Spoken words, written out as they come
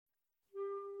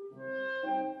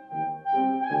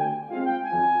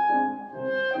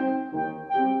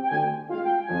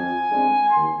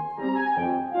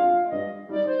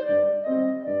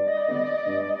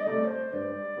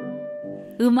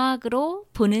음악으로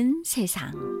보는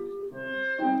세상.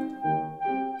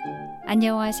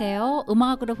 안녕하세요.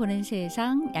 음악으로 보는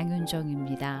세상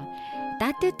양윤정입니다.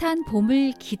 따뜻한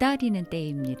봄을 기다리는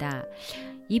때입니다.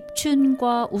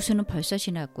 입춘과 우수는 벌써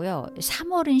지났고요.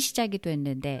 3월은 시작이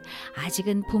됐는데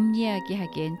아직은 봄 이야기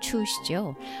하기엔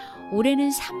추우시죠? 올해는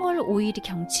 3월 5일이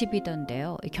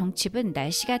경칩이던데요. 경칩은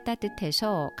날씨가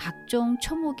따뜻해서 각종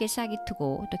초목에 싹이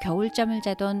트고 또 겨울잠을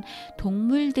자던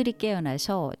동물들이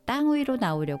깨어나서 땅 위로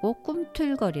나오려고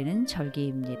꿈틀거리는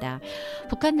절기입니다.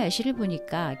 북한 날씨를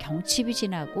보니까 경칩이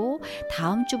지나고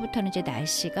다음 주부터는 이제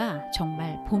날씨가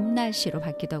정말 봄 날씨로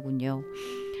바뀌더군요.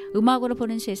 음악으로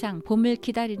보는 세상, 봄을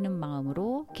기다리는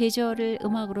마음으로 계절을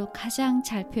음악으로 가장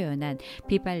잘 표현한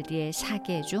비발디의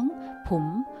사계 중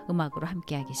봄, 음악으로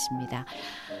함께하겠습니다.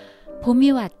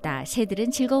 봄이 왔다.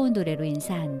 새들은 즐거운 노래로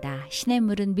인사한다.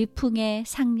 시냇물은 미풍에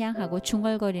상냥하고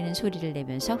중얼거리는 소리를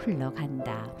내면서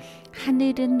흘러간다.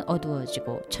 하늘은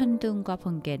어두워지고 천둥과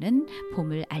번개는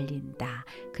봄을 알린다.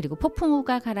 그리고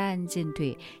폭풍우가 가라앉은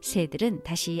뒤 새들은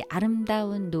다시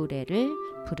아름다운 노래를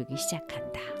부르기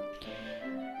시작한다.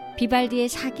 비발디의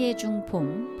사계 중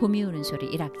봄, 봄이 오는 소리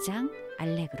 1악장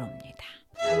알레그로입니다.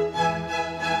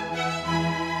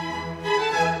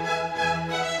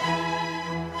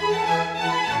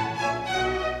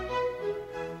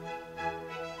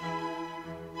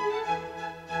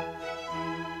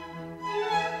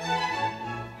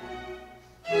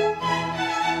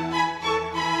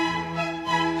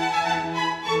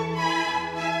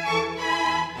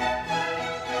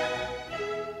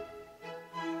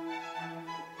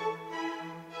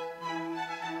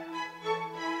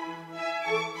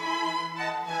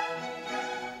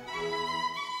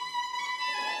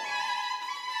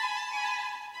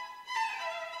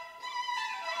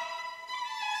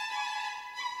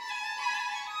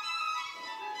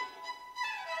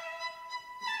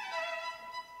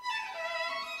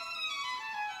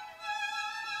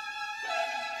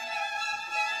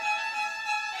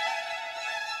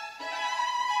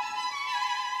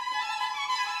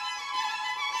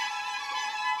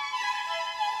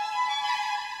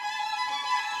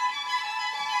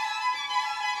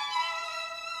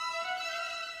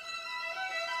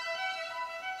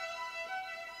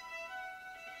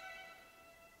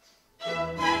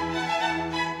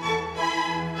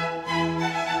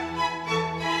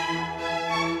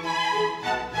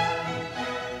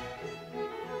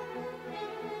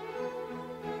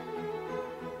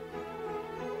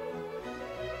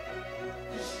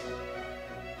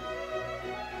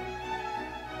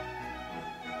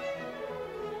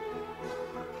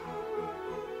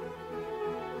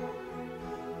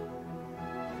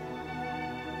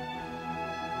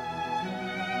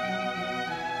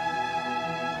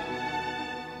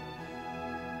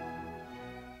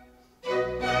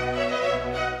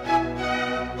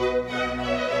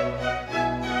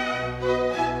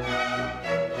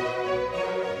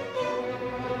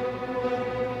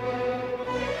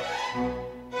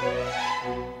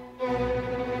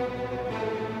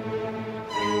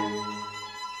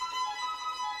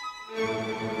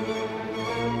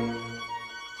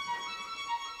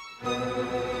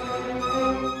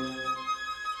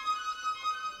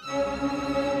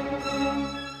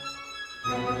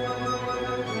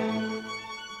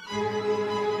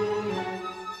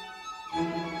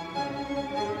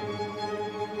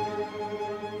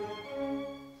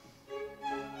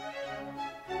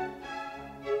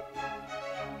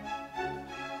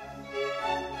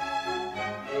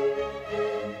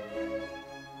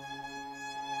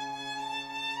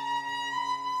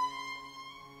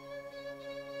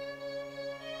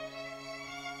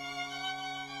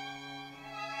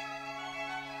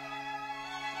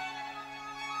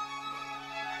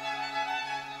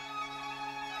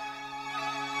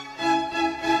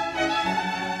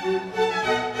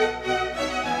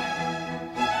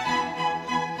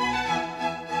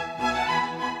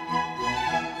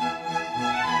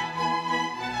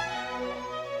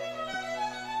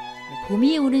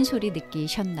 봄이 오는 소리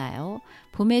느끼셨나요?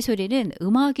 봄의 소리는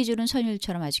음악이 주는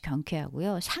선율처럼 아주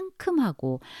경쾌하고요.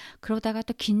 상큼하고 그러다가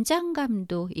또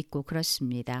긴장감도 있고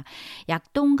그렇습니다.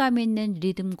 약동감 있는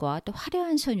리듬과 또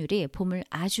화려한 선율이 봄을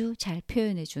아주 잘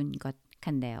표현해 준 것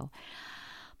같네요.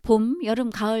 봄,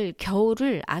 여름, 가을,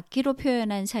 겨울을 악기로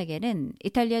표현한 사계는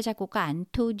이탈리아 작곡가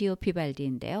안토니오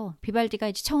비발디인데요. 비발디가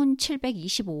이제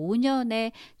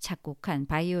 1725년에 작곡한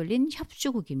바이올린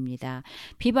협주곡입니다.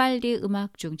 비발디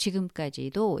음악 중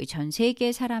지금까지도 전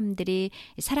세계 사람들이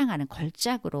사랑하는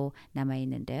걸작으로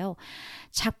남아있는데요.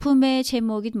 작품의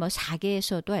제목인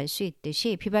사계에서도 알 수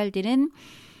있듯이 비발디는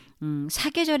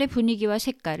사계절의 분위기와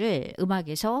색깔을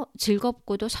음악에서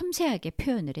즐겁고도 섬세하게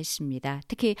표현을 했습니다.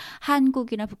 특히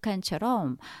한국이나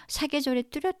북한처럼 사계절의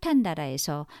뚜렷한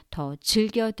나라에서 더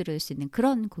즐겨 들을 수 있는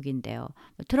그런 곡인데요.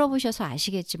 들어보셔서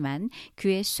아시겠지만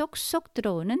귀에 쏙쏙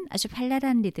들어오는 아주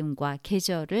발랄한 리듬과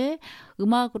계절을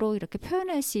음악으로 이렇게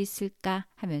표현할 수 있을까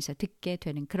하면서 듣게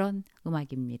되는 그런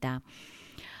음악입니다.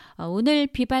 오늘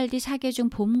비발디 사계 중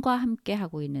봄과 함께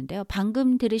하고 있는데요.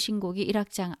 방금 들으신 곡이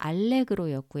 1악장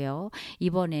알레그로였고요.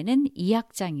 이번에는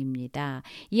 2악장입니다.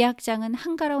 2악장은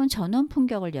한가로운 전원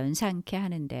풍경을 연상케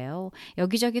하는데요.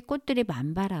 여기저기 꽃들이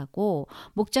만발하고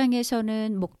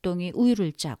목장에서는 목동이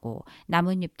우유를 짜고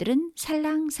나뭇잎들은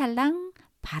살랑살랑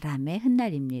바람에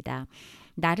흩날립니다.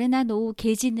 나른한 오후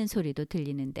개 짖는 소리도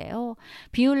들리는데요.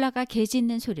 비올라가 개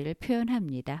짖는 소리를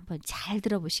표현합니다. 한번 잘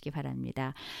들어보시기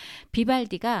바랍니다.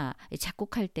 비발디가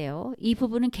작곡할 때요. 이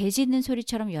부분은 개 짖는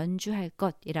소리처럼 연주할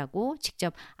것이라고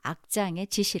직접 악장에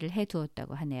지시를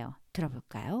해두었다고 하네요.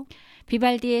 들어볼까요?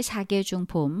 비발디의 사계 중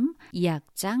봄,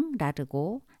 2악장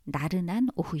라르고 나른한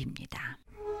오후입니다.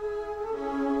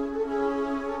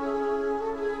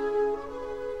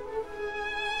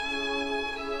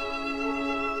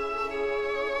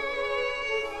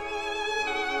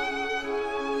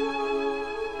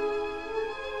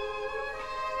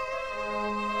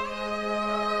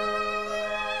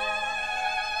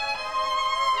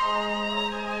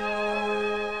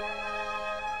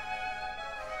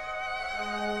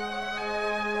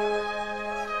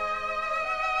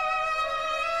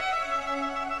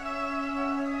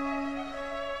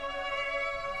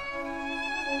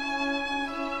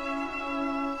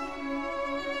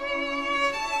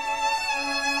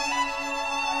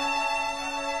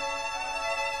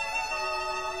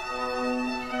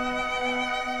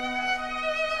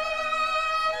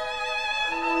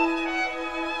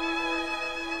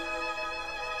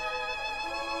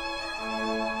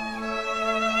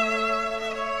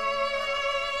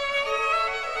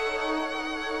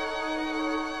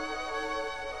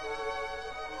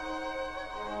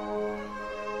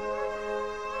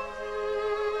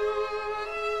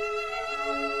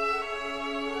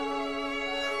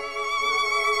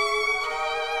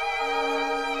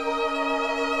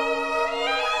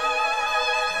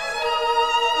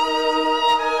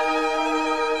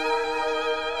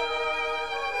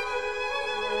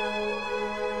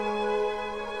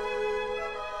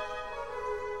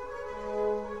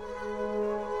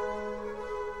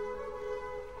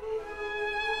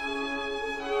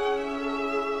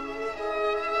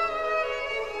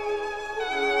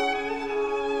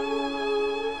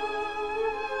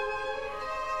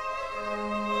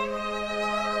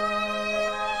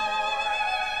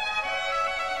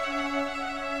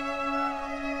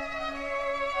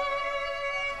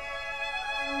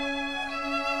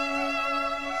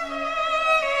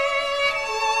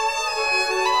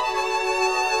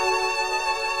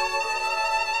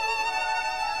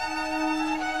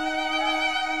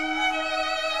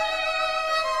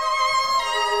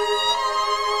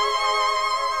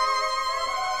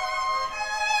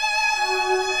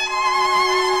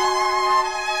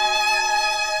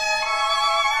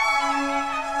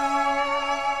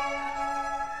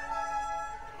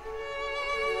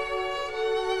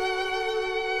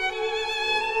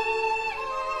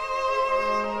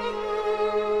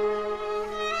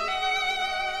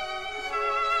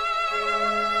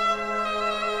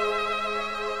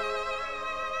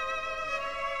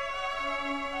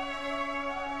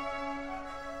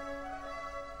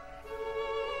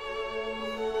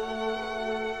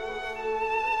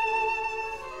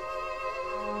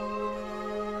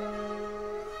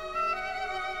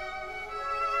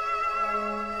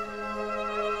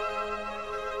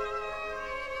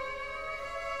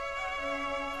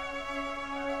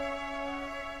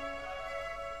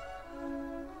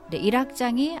 네,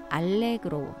 1악장이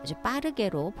알레그로, 아주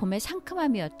빠르게로 봄의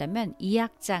상큼함이었다면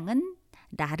 2악장은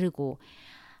나르고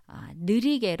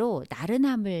느리게로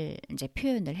나른함을 이제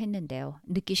표현을 했는데요.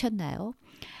 느끼셨나요?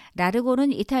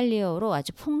 라르고는 이탈리아어로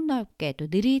아주 폭넓게 또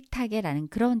느릿하게라는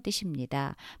그런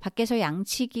뜻입니다. 밖에서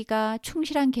양치기가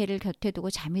충실한 개를 곁에 두고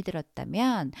잠이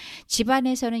들었다면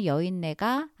집안에서는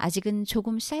여인네가 아직은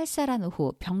조금 쌀쌀한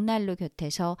오후 벽난로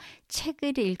곁에서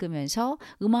책을 읽으면서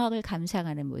음악을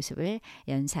감상하는 모습을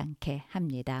연상케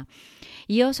합니다.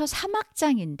 이어서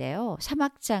 3악장인데요.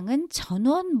 3악장은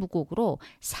전원무곡으로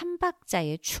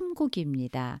 3박자의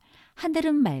춤곡입니다.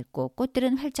 하늘은 맑고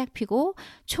꽃들은 활짝 피고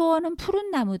초원은 푸른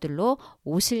나무들로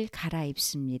옷을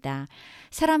갈아입습니다.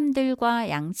 사람들과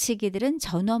양치기들은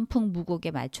전원풍 무곡에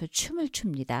맞춰 춤을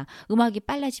춥니다. 음악이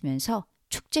빨라지면서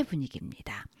축제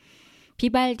분위기입니다.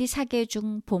 비발디 사계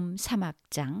중 봄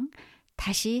 3악장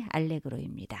다시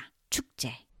알레그로입니다.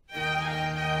 축제.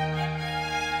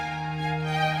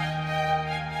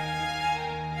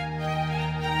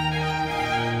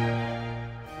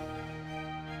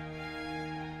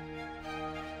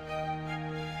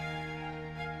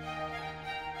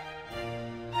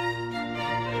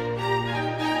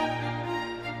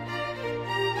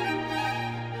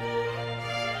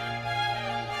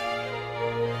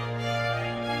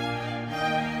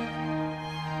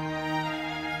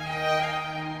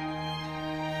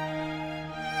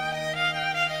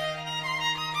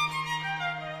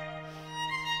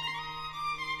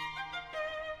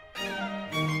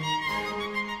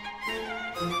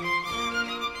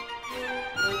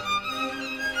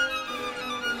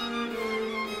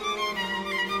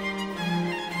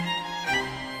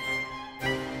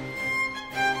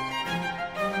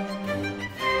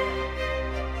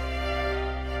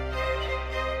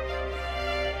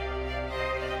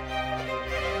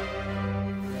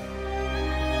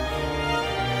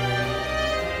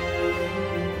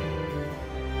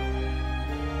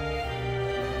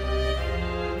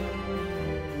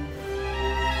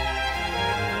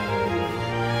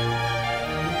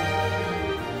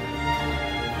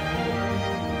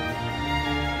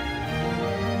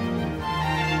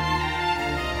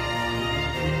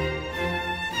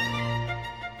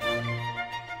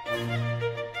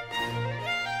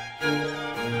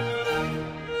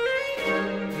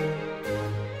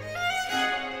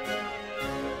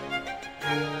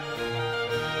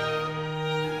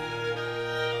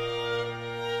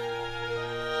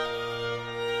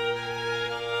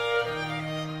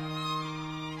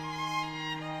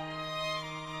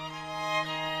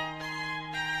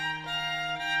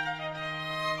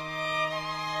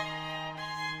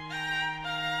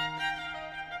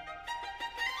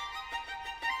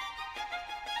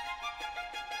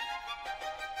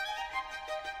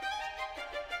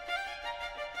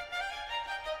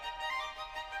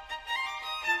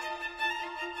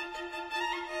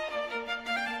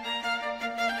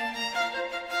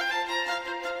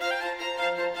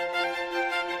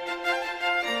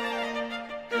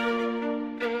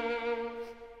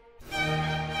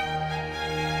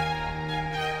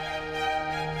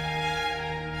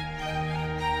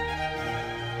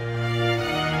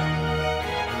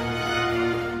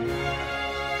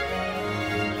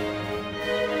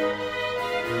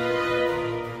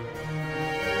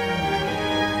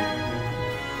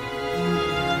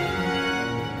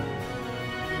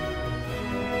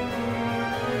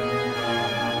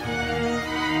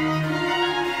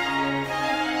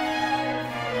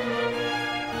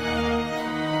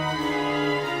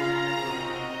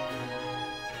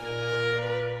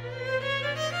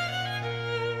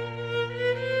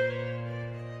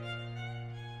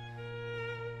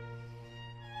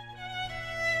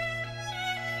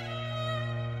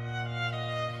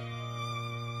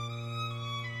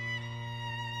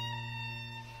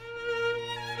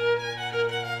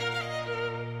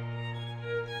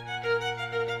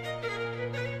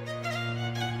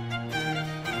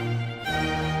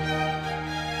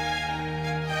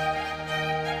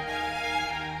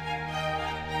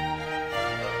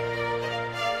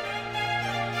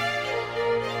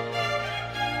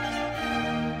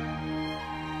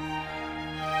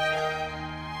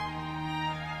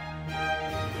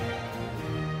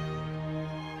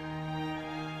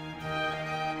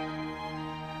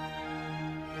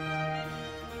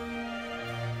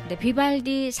 네,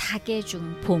 비발디 4개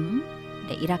중 봄,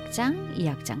 네, 1악장,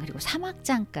 2악장 그리고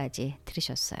 3악장까지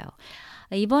들으셨어요.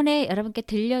 이번에 여러분께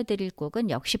들려드릴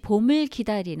곡은 역시 봄을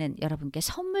기다리는 여러분께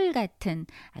선물 같은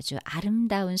아주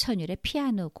아름다운 선율의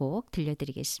피아노 곡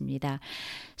들려드리겠습니다.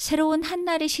 새로운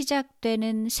한날이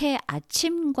시작되는 새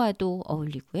아침과도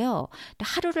어울리고요. 또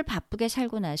하루를 바쁘게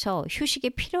살고 나서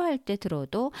휴식이 필요할 때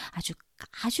들어도 아주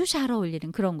잘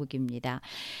어울리는 그런 곡입니다.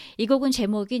 이 곡은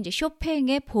제목이 이제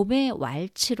쇼팽의 봄의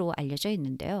왈츠로 알려져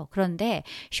있는데요. 그런데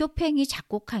쇼팽이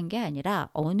작곡한 게 아니라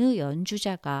어느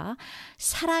연주자가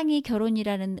사랑이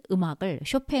결혼이라는 음악을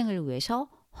쇼팽을 위해서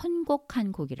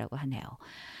혼곡한 곡이라고 하네요.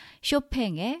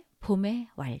 쇼팽의 봄의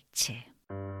왈츠.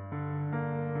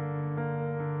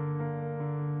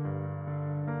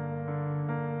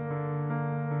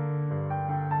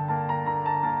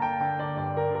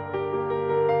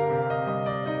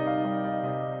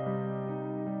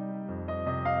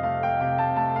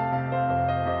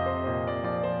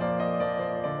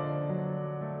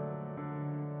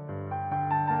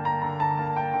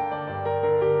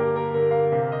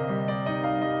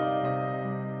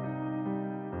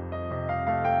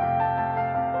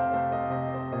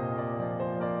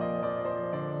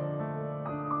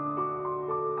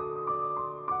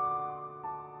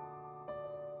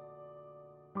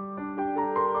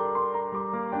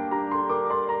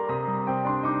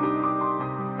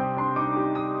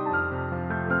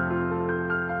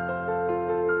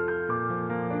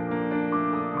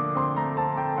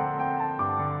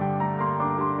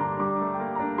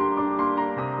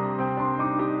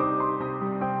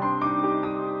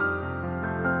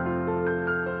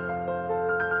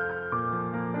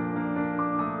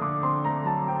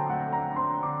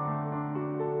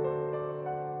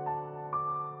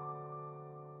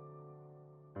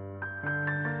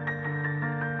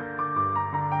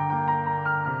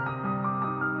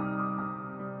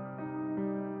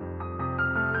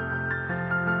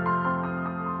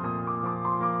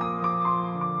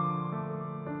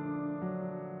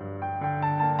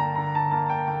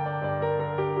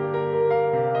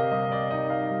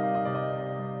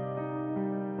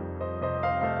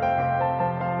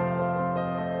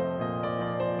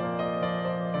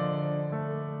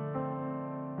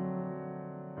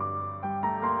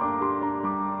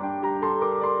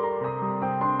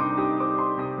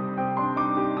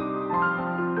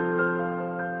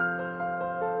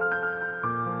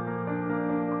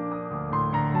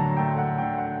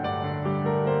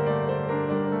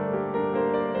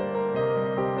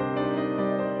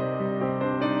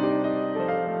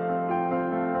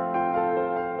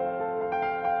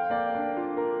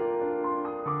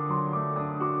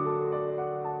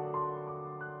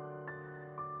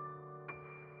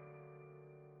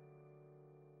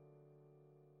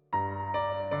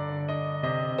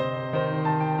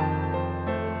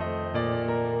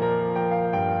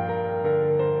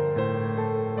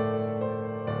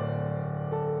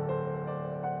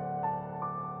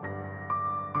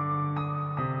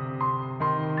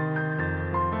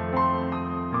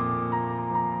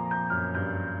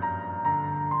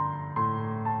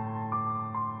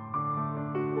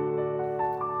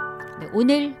 네,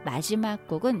 오늘 마지막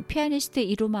곡은 피아니스트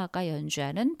이루마가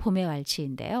연주하는 봄의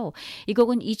왈츠인데요. 이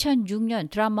곡은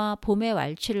 2006년 드라마 봄의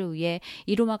왈츠를 위해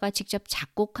이루마가 직접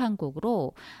작곡한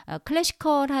곡으로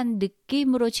클래시컬한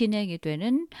느낌으로 진행이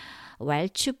되는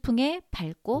왈츠풍의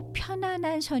밝고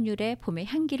편안한 선율의 봄의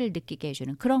향기를 느끼게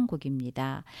해주는 그런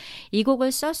곡입니다. 이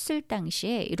곡을 썼을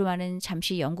당시에 이루마는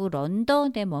잠시 영국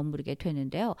런던에 머무르게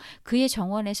되는데요. 그의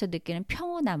정원에서 느끼는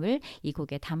평온함을 이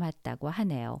곡에 담았다고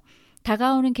하네요.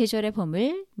 다가오는 계절의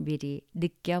봄을 미리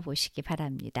느껴보시기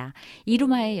바랍니다.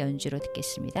 이루마의 연주로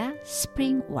듣겠습니다.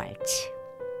 스프링 왈츠.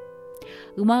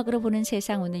 음악으로 보는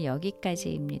세상 오늘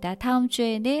여기까지입니다. 다음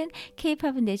주에는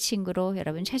K-팝은 내 친구로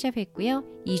여러분 찾아뵙고요.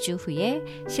 2주 후에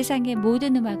세상의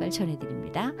모든 음악을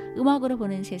전해드립니다. 음악으로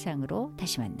보는 세상으로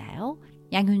다시 만나요.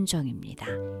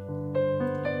 양윤정입니다.